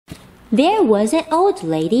There was an old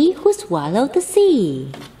lady who swallowed the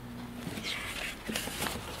sea.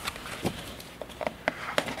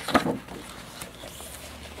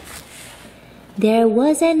 There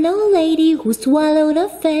was an old lady who swallowed a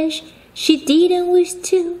fish. She didn't wish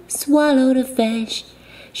to swallow the fish.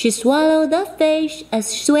 She swallowed the fish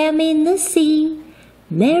as she swam in the sea.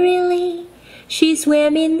 Merrily she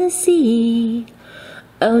swam in the sea.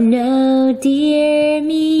 Oh no, dear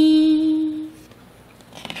me.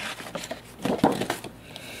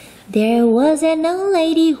 There was an old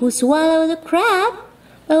lady who swallowed a crab.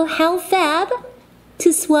 Oh, how fab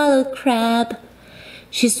to swallow crab.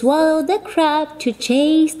 She swallowed the crab to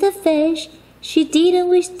chase the fish. She didn't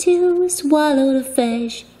wish to swallow the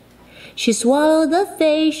fish. She swallowed the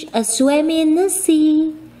fish as swam in the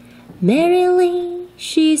sea. Merrily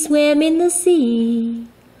she swam in the sea.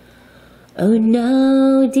 Oh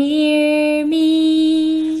no, dear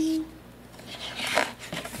me.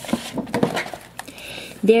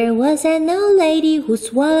 There was an old lady who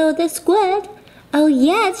swallowed the squid. Oh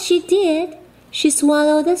yes, she did. She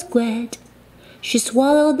swallowed the squid. She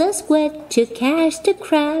swallowed the squid to catch the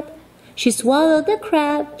crab. She swallowed the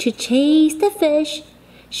crab to chase the fish.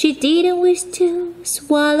 She didn't wish to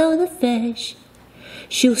swallow the fish.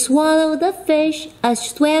 She swallowed the fish as she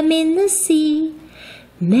swam in the sea.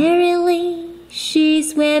 Merrily she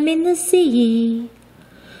swam in the sea.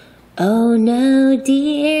 Oh no,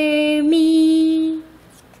 dear me.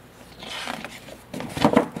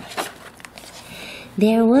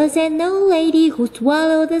 There was an old lady who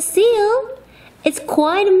swallowed the seal. It's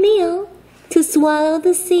quite a meal to swallow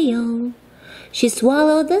the seal. She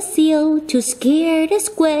swallowed the seal to scare the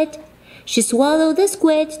squid. She swallowed the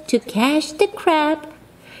squid to catch the crab.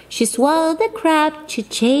 She swallowed the crab to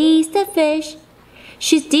chase the fish.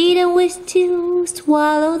 She didn't wish to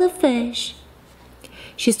swallow the fish.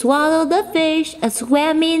 She swallowed the fish and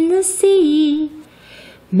swam in the sea.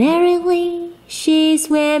 Merrily she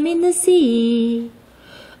swam in the sea.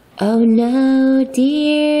 Oh no,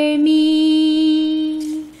 dear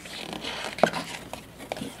me.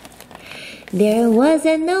 There was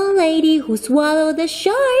an old lady who swallowed the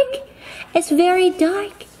shark. It's very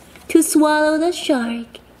dark to swallow the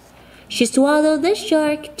shark. She swallowed the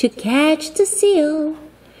shark to catch the seal.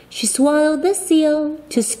 She swallowed the seal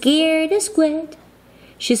to scare the squid.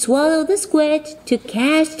 She swallowed the squid to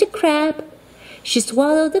catch the crab. She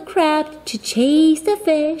swallowed the crab to chase the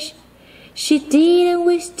fish. She didn't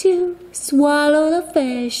wish to swallow the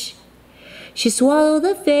fish. She swallowed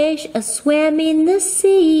the fish and swam in the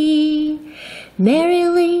sea.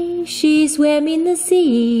 Merrily she swam in the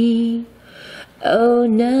sea. Oh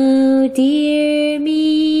no, dear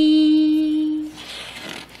me.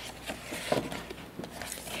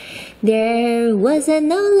 There was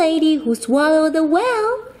an old lady who swallowed the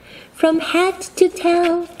whale. From head to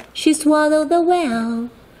tail she swallowed the whale.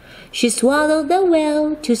 She swallowed the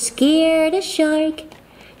whale to scare the shark.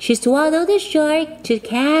 She swallowed the shark to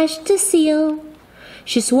catch the seal.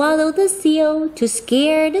 She swallowed the seal to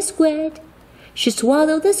scare the squid. She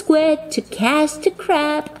swallowed the squid to catch the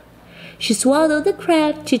crab. She swallowed the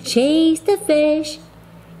crab to chase the fish.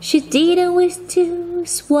 She didn't wish to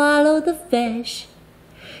swallow the fish.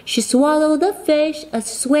 She swallowed the fish and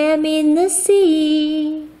swam in the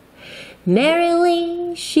sea.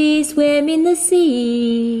 Merrily she swam in the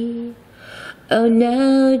sea. Oh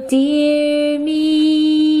no, dear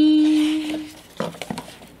me.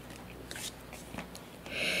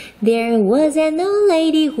 There was an old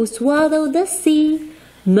lady who swallowed the sea.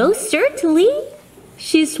 Most certainly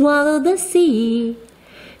she swallowed the sea.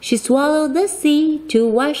 She swallowed the sea to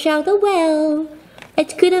wash out the whale.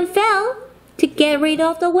 It couldn't fail to get rid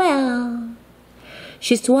of the whale.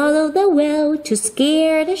 She swallowed the whale to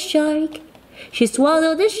scare the shark. She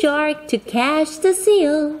swallowed the shark to catch the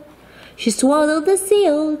seal. She swallowed the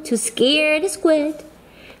seal to scare the squid.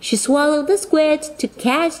 She swallowed the squid to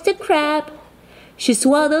catch the crab. She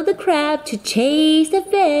swallowed the crab to chase the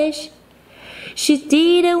fish. She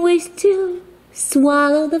didn't wish to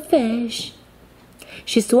swallow the fish.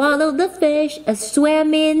 She swallowed the fish and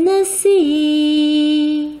swam in the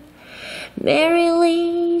sea.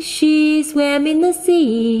 Merrily she swam in the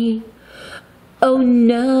sea. Oh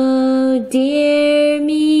no, dear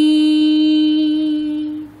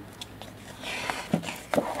me.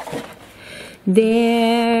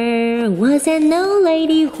 There was an old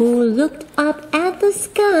lady who looked up at the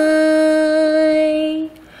sky.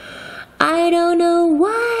 I don't know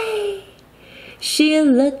why she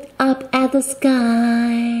looked up at the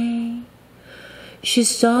sky. She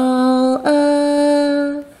saw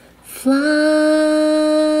a fly.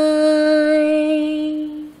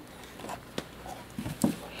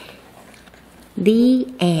 The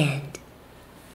end.